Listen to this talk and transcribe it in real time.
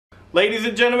Ladies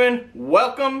and gentlemen,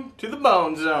 welcome to the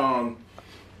Bone Zone.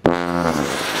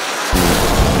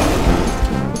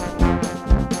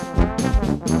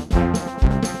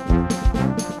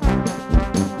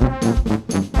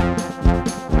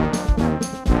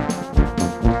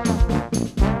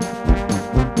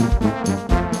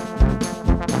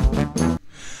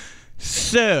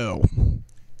 So,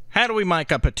 how do we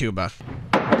mic up a tuba?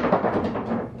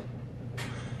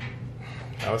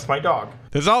 That was my dog.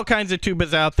 There's all kinds of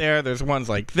tubas out there. There's ones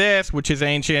like this, which is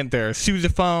ancient. There's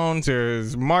sousaphones.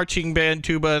 There's marching band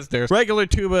tubas. There's regular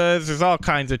tubas. There's all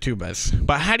kinds of tubas.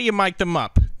 But how do you mic them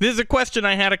up? This is a question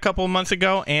I had a couple of months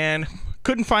ago and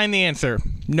couldn't find the answer.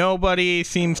 Nobody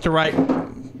seems to write...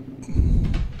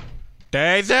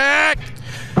 Daisy!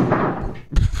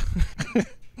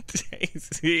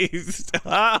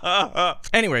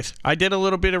 Anyways, I did a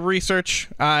little bit of research.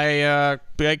 I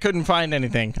couldn't find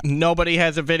anything. Nobody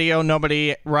has a video.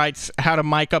 Nobody writes how to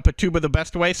mic up a tuba the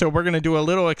best way. So we're going to do a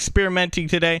little experimenting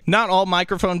today. Not all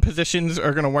microphone positions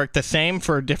are going to work the same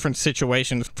for different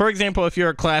situations. For example, if you're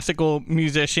a classical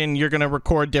musician, you're going to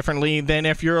record differently than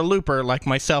if you're a looper like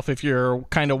myself. If you're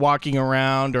kind of walking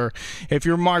around, or if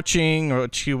you're marching,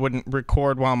 which you wouldn't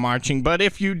record while marching, but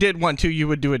if you did want to, you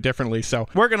would do it differently. So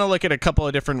we're going to look at a couple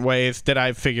of different ways that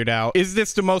I've figured out. Is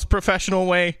this the most professional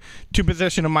way to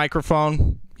position a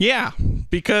microphone? Yeah,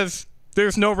 because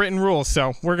there's no written rules,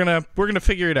 so we're gonna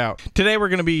figure it out. Today we're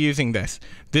gonna be using this.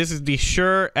 This is the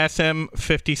Shure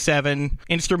SM57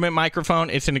 instrument microphone.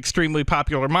 It's an extremely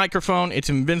popular microphone. It's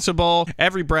invincible.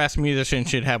 Every brass musician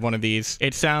should have one of these.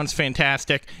 It sounds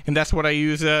fantastic, and that's what I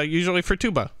use usually for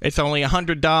tuba. It's only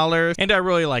 $100, and I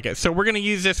really like it. So we're gonna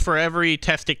use this for every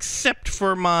test except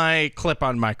for my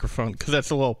clip-on microphone, because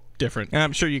that's a little different. And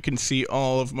I'm sure you can see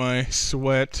all of my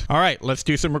sweat. All right, let's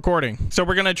do some recording. So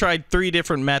we're gonna try 3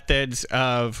 different methods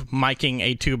of miking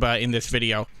a tuba in this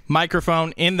video.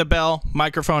 Microphone in the bell,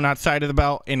 microphone outside of the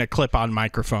bell, and a clip-on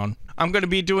microphone. I'm going to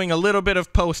be doing a little bit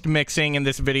of post-mixing in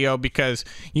this video because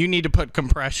you need to put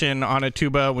compression on a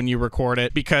tuba when you record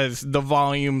it because the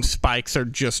volume spikes are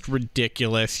just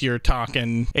ridiculous. You're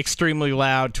talking extremely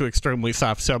loud to extremely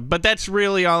soft. But that's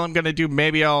really all I'm going to do.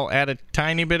 Maybe I'll add a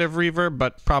tiny bit of reverb,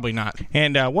 but probably not.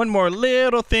 And one more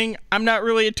little thing. I'm not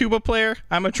really a tuba player.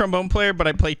 I'm a trombone player, but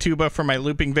I play tuba for my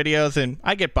looping videos, and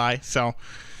I get by. So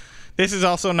this is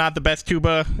also not the best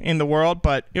tuba in the world,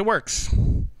 but it works.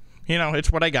 You know,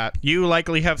 it's what I got. You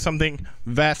likely have something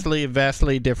vastly,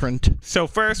 vastly different. So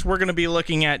first, we're going to be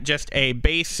looking at just a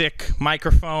basic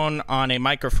microphone on a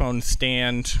microphone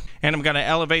stand. And I'm going to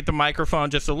elevate the microphone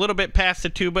just a little bit past the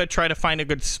tuba, try to find a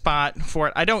good spot for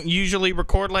it. I don't usually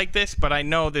record like this, but I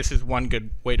know this is one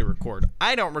good way to record.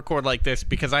 I don't record like this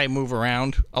because I move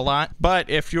around a lot. But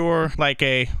if you're like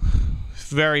a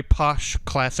very posh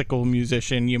classical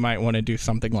musician, you might want to do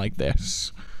something like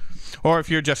this. Or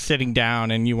if you're just sitting down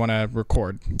and you want to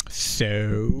record.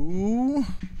 So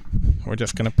we're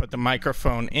just going to put the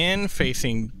microphone in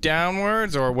facing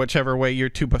downwards or whichever way your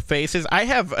tuba faces. I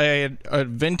have a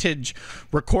vintage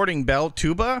recording bell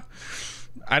tuba.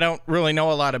 I don't really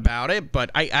know a lot about it,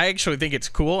 but I actually think it's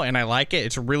cool and I like it.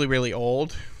 It's really, really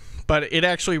old. But it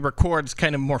actually records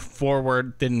kind of more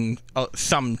forward than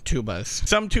some tubas.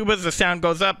 Some tubas, the sound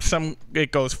goes up, some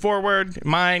it goes forward.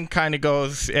 Mine kind of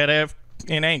goes at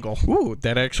an angle. Ooh,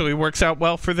 that actually works out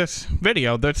well for this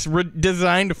video. That's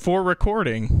designed for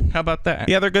recording. How about that?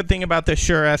 The other good thing about the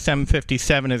Shure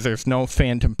SM57 is there's no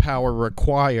phantom power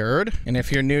required. And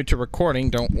if you're new to recording,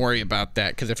 don't worry about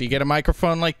that. Because if you get a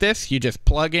microphone like this, you just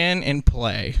plug in and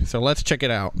play. So let's check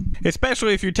it out.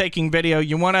 Especially if you're taking video,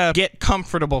 you want to get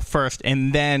comfortable first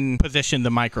and then position the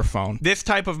microphone. This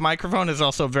type of microphone is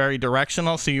also very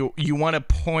directional. So you want to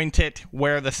point it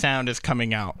where the sound is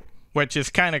coming out, which is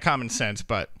kind of common sense,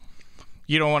 but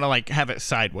you don't want to like have it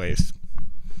sideways.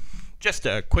 Just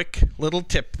a quick little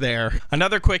tip there.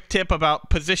 Another quick tip about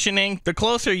positioning. The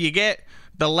closer you get,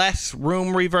 the less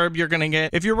room reverb you're going to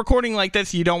get. If you're recording like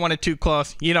this, you don't want it too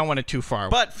close. You don't want it too far.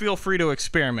 But feel free to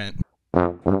experiment.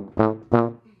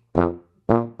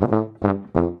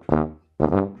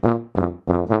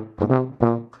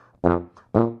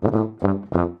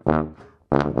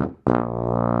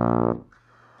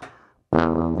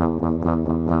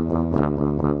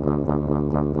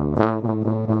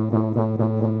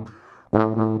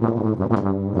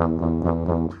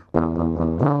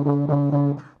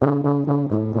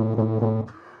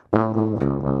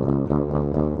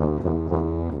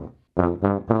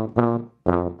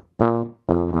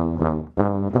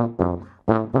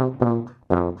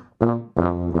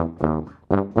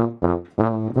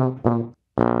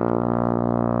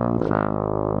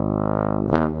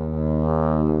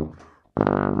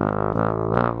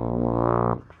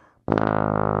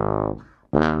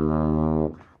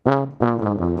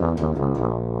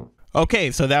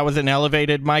 Okay, so that was an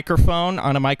elevated microphone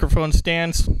on a microphone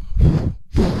stand.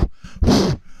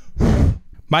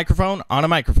 Microphone on a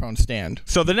microphone stand.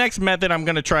 So the next method I'm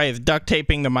going to try is duct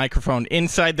taping the microphone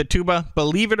inside the tuba.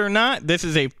 Believe it or not, this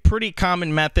is a pretty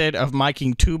common method of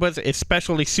miking tubas,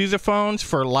 especially sousaphones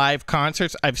for live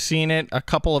concerts. I've seen it a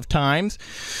couple of times.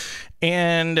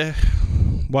 And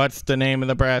what's the name of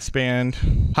the brass band?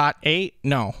 Hot 8?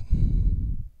 No.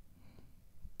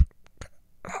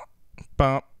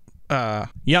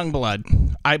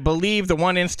 Youngblood. I believe the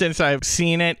one instance I've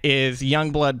seen it is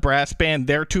Youngblood Brass Band,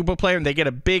 their tuba player, and they get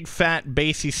a big fat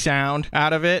bassy sound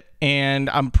out of it, and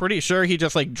I'm pretty sure he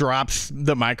just like drops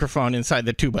the microphone inside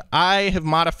the tuba. I have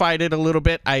modified it a little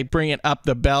bit. I bring it up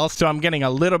the bell, so I'm getting a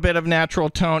little bit of natural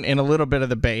tone and a little bit of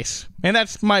the bass, and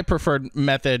that's my preferred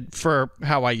method for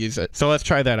how I use it. So let's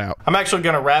try that out. I'm actually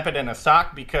going to wrap it in a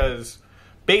sock because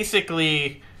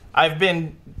basically I've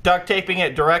been duct taping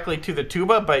it directly to the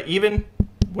tuba, but even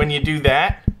when you do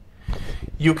that,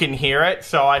 you can hear it.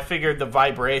 So I figured the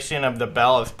vibration of the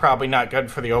bell is probably not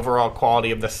good for the overall quality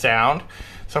of the sound.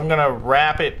 So I'm gonna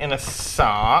wrap it in a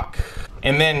sock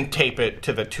and then tape it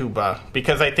to the tuba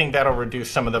because I think that'll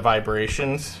reduce some of the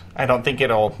vibrations. I don't think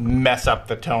it'll mess up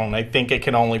the tone. I think it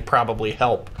can only probably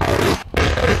help.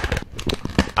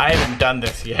 I haven't done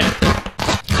this yet.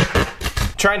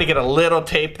 Trying to get a little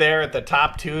tape there at the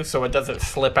top too so it doesn't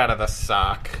slip out of the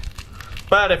sock.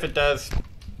 But if it does,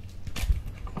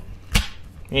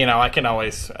 you know, I can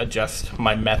always adjust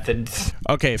my methods.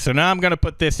 Okay, so now I'm gonna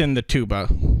put this in the tuba.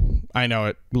 I know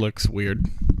it looks weird.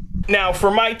 Now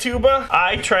for my tuba,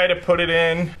 I try to put it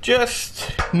in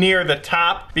just near the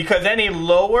top because any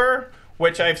lower,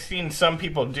 which I've seen some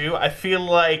people do, I feel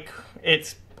like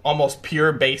it's almost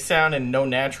pure bass sound and no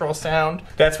natural sound.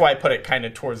 That's why I put it kind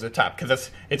of towards the top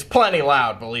because it's plenty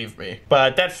loud, believe me.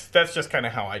 But that's just kind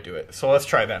of how I do it. So let's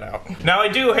try that out. Now I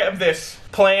do have this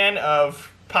plan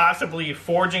of possibly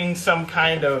forging some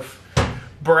kind of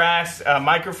brass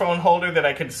microphone holder that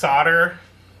I could solder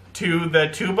to the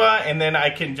tuba, and then I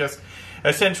can just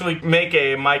essentially make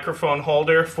a microphone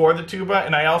holder for the tuba.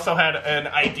 And I also had an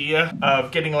idea of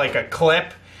getting like a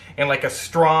clip and like a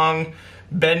strong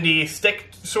bendy stick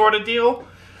sort of deal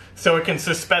so it can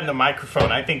suspend the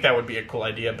microphone. I think that would be a cool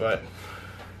idea, but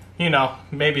you know,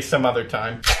 maybe some other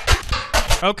time.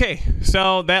 Okay,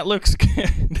 so that looks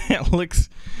that looks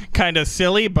kind of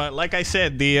silly, but like I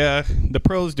said, the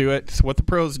pros do it. It's what the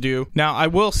pros do. Now I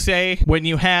will say, when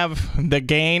you have the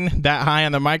gain that high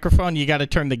on the microphone, you got to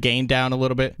turn the gain down a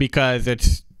little bit because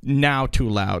it's now too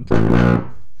loud.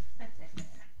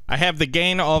 I have the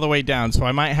gain all the way down, so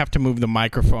I might have to move the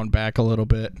microphone back a little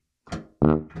bit.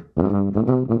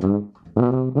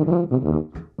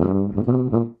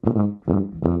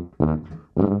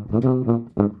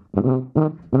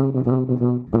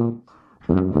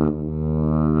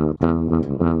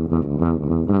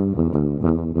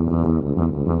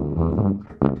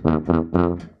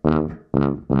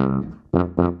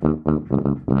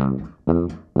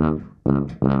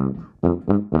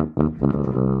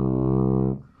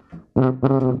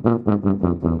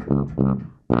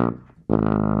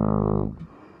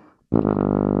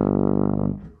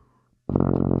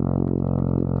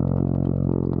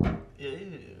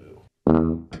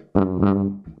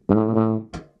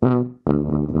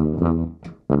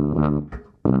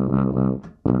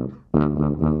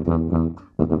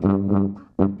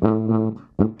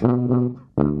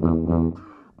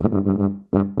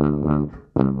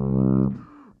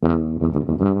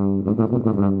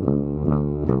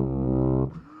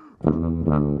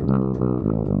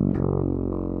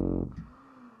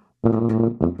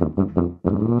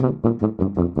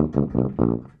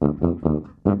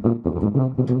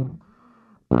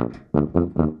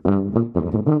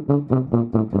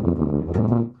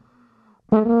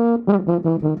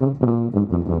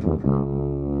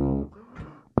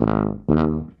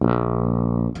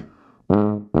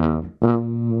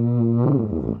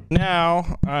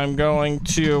 Now I'm going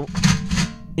to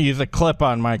use a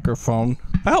clip-on microphone.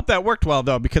 I hope that worked well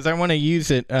though, because I want to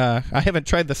use it. I haven't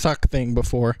tried the suck thing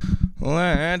before.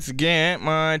 Let's get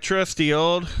my trusty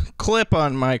old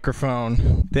clip-on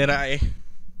microphone that I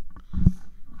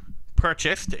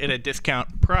purchased at a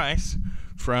discount price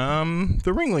from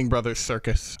the Ringling Brothers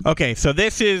Circus. Okay, so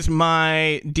this is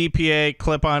my DPA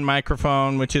clip-on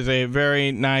microphone, which is a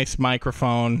very nice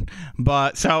microphone,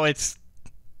 but so it's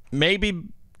maybe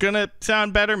gonna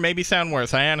sound better, maybe sound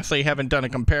worse. I honestly haven't done a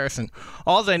comparison.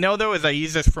 All I know though is I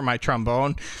use this for my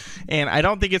trombone, and I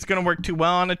don't think it's gonna work too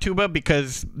well on a tuba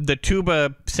because the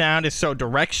tuba sound is so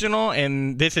directional,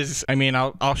 and this is, I mean,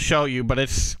 I'll show you, but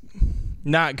it's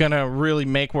not gonna really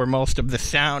make where most of the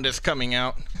sound is coming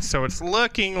out. So it's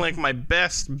looking like my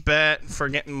best bet for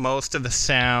getting most of the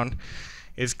sound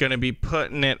is going to be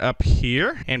putting it up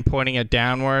here and pointing it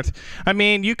downwards. I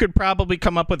mean, you could probably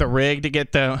come up with a rig to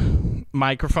get the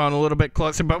microphone a little bit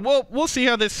closer, but we'll see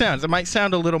how this sounds. It might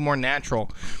sound a little more natural.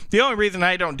 The only reason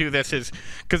I don't do this is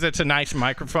because it's a nice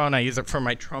microphone. I use it for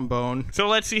my trombone. So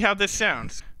let's see how this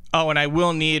sounds. Oh, and I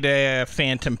will need a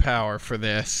phantom power for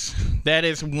this. That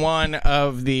is one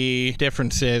of the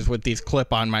differences with these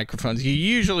clip-on microphones. You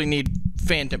usually need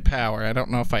phantom power. I don't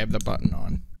know if I have the button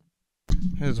on.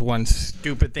 There's one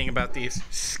stupid thing about these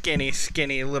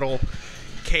skinny little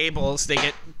cables. They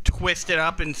get twisted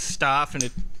up and stuff, and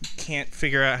it can't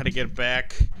figure out how to get it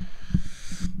back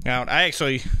out. I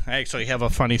actually have a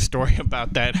funny story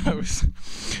about that.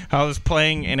 I was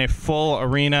playing in a full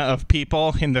arena of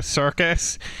people in the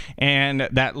circus, and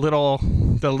the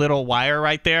little wire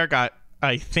right there got,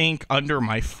 I think, under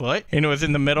my foot, and it was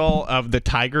in the middle of the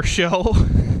Tiger show.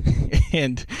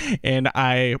 And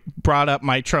I brought up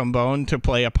my trombone to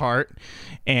play a part,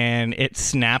 and it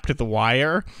snapped the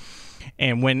wire.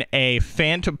 And when a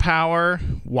phantom power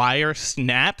wire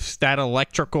snaps, that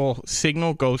electrical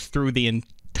signal goes through the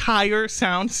entire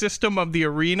sound system of the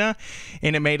arena,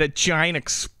 and it made a giant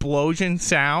explosion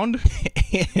sound.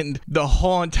 And the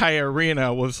whole entire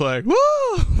arena was like,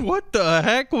 whoa, what the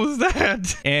heck was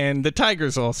that? And the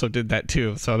Tigers also did that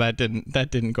too, so that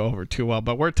didn't go over too well.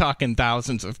 But we're talking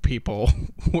thousands of people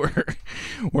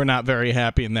were not very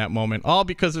happy in that moment, all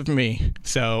because of me.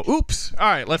 So oops. All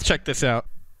right, let's check this out.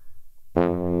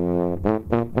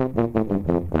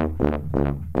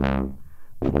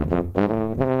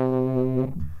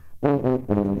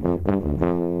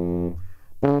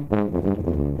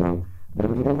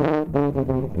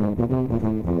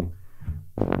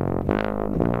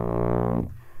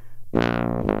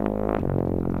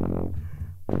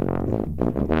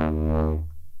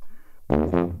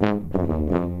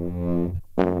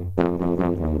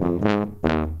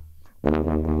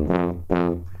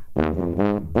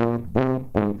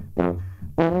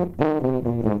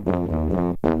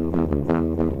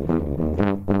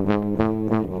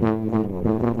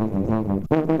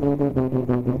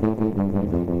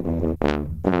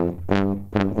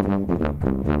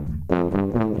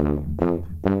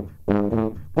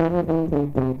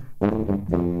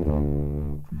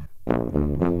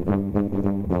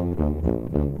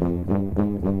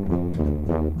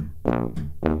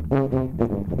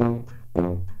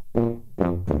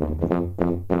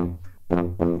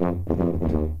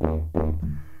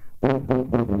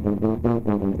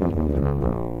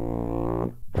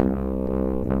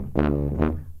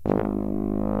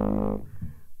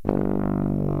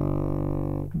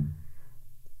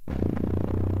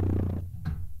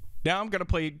 Now I'm going to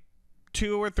play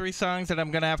 2 or 3 songs that I'm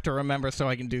going to have to remember so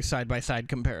I can do side-by-side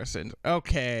comparisons.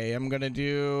 Okay, I'm going to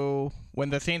do When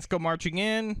the Saints Go Marching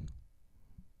In,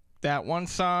 that one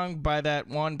song by that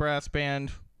one brass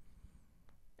band,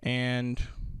 and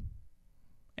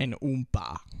an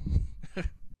Oompa.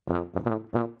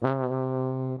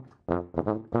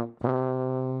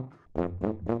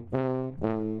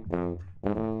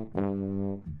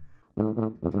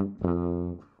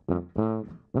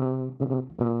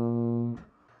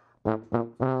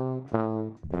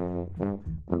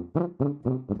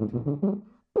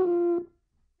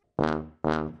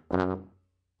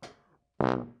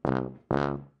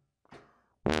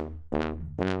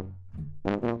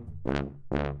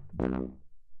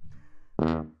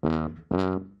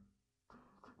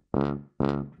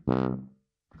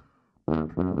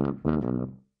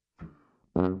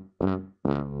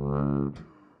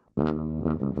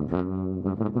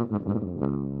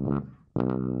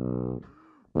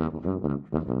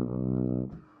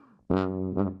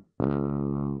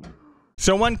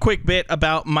 So one quick bit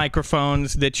about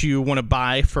microphones that you want to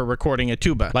buy for recording a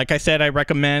tuba. Like I said, I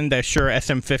recommend the Shure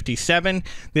SM57.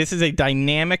 This is a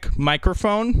dynamic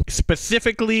microphone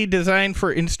specifically designed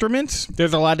for instruments.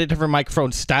 There's a lot of different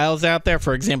microphone styles out there.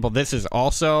 For example, this is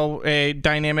also a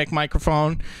dynamic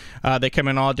microphone. They come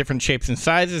in all different shapes and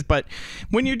sizes, but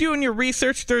when you're doing your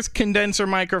research, there's condenser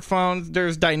microphones,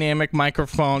 there's dynamic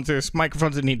microphones, there's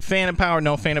microphones that need phantom power,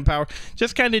 no phantom power.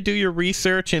 Just kind of do your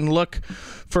research and look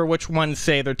for which ones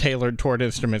say they're tailored toward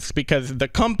instruments, because the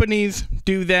companies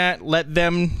do that. Let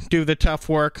them do the tough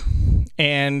work.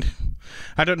 And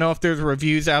I don't know if there's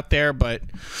reviews out there, but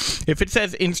if it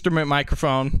says instrument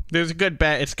microphone, there's a good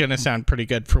bet it's going to sound pretty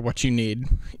good for what you need.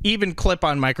 Even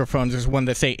clip-on microphones, there's one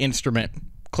that say instrument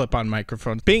clip-on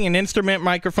microphones. Being an instrument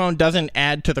microphone doesn't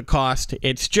add to the cost.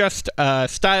 It's just a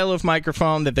style of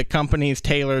microphone that the companies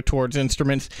tailor towards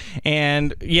instruments.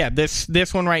 And yeah,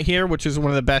 this one right here, which is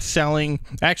one of the best-selling,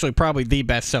 actually probably the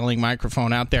best-selling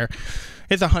microphone out there,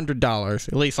 is $100.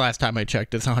 At least last time I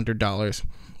checked, it's $100.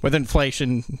 With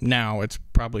inflation now, it's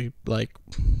probably like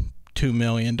 $2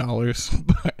 million.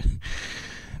 But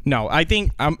no, I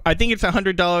think it's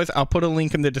 $100. I'll put a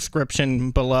link in the description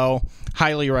below.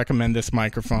 Highly recommend this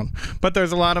microphone. But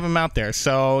there's a lot of them out there,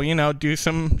 so, you know, do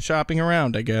some shopping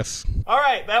around, I guess.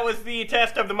 Alright, that was the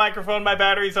test of the microphone. My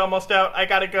battery's almost out. I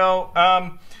gotta go.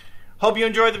 Hope you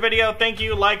enjoyed the video. Thank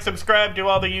you. Like, subscribe, do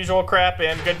all the usual crap,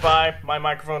 and goodbye. My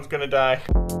microphone's gonna die.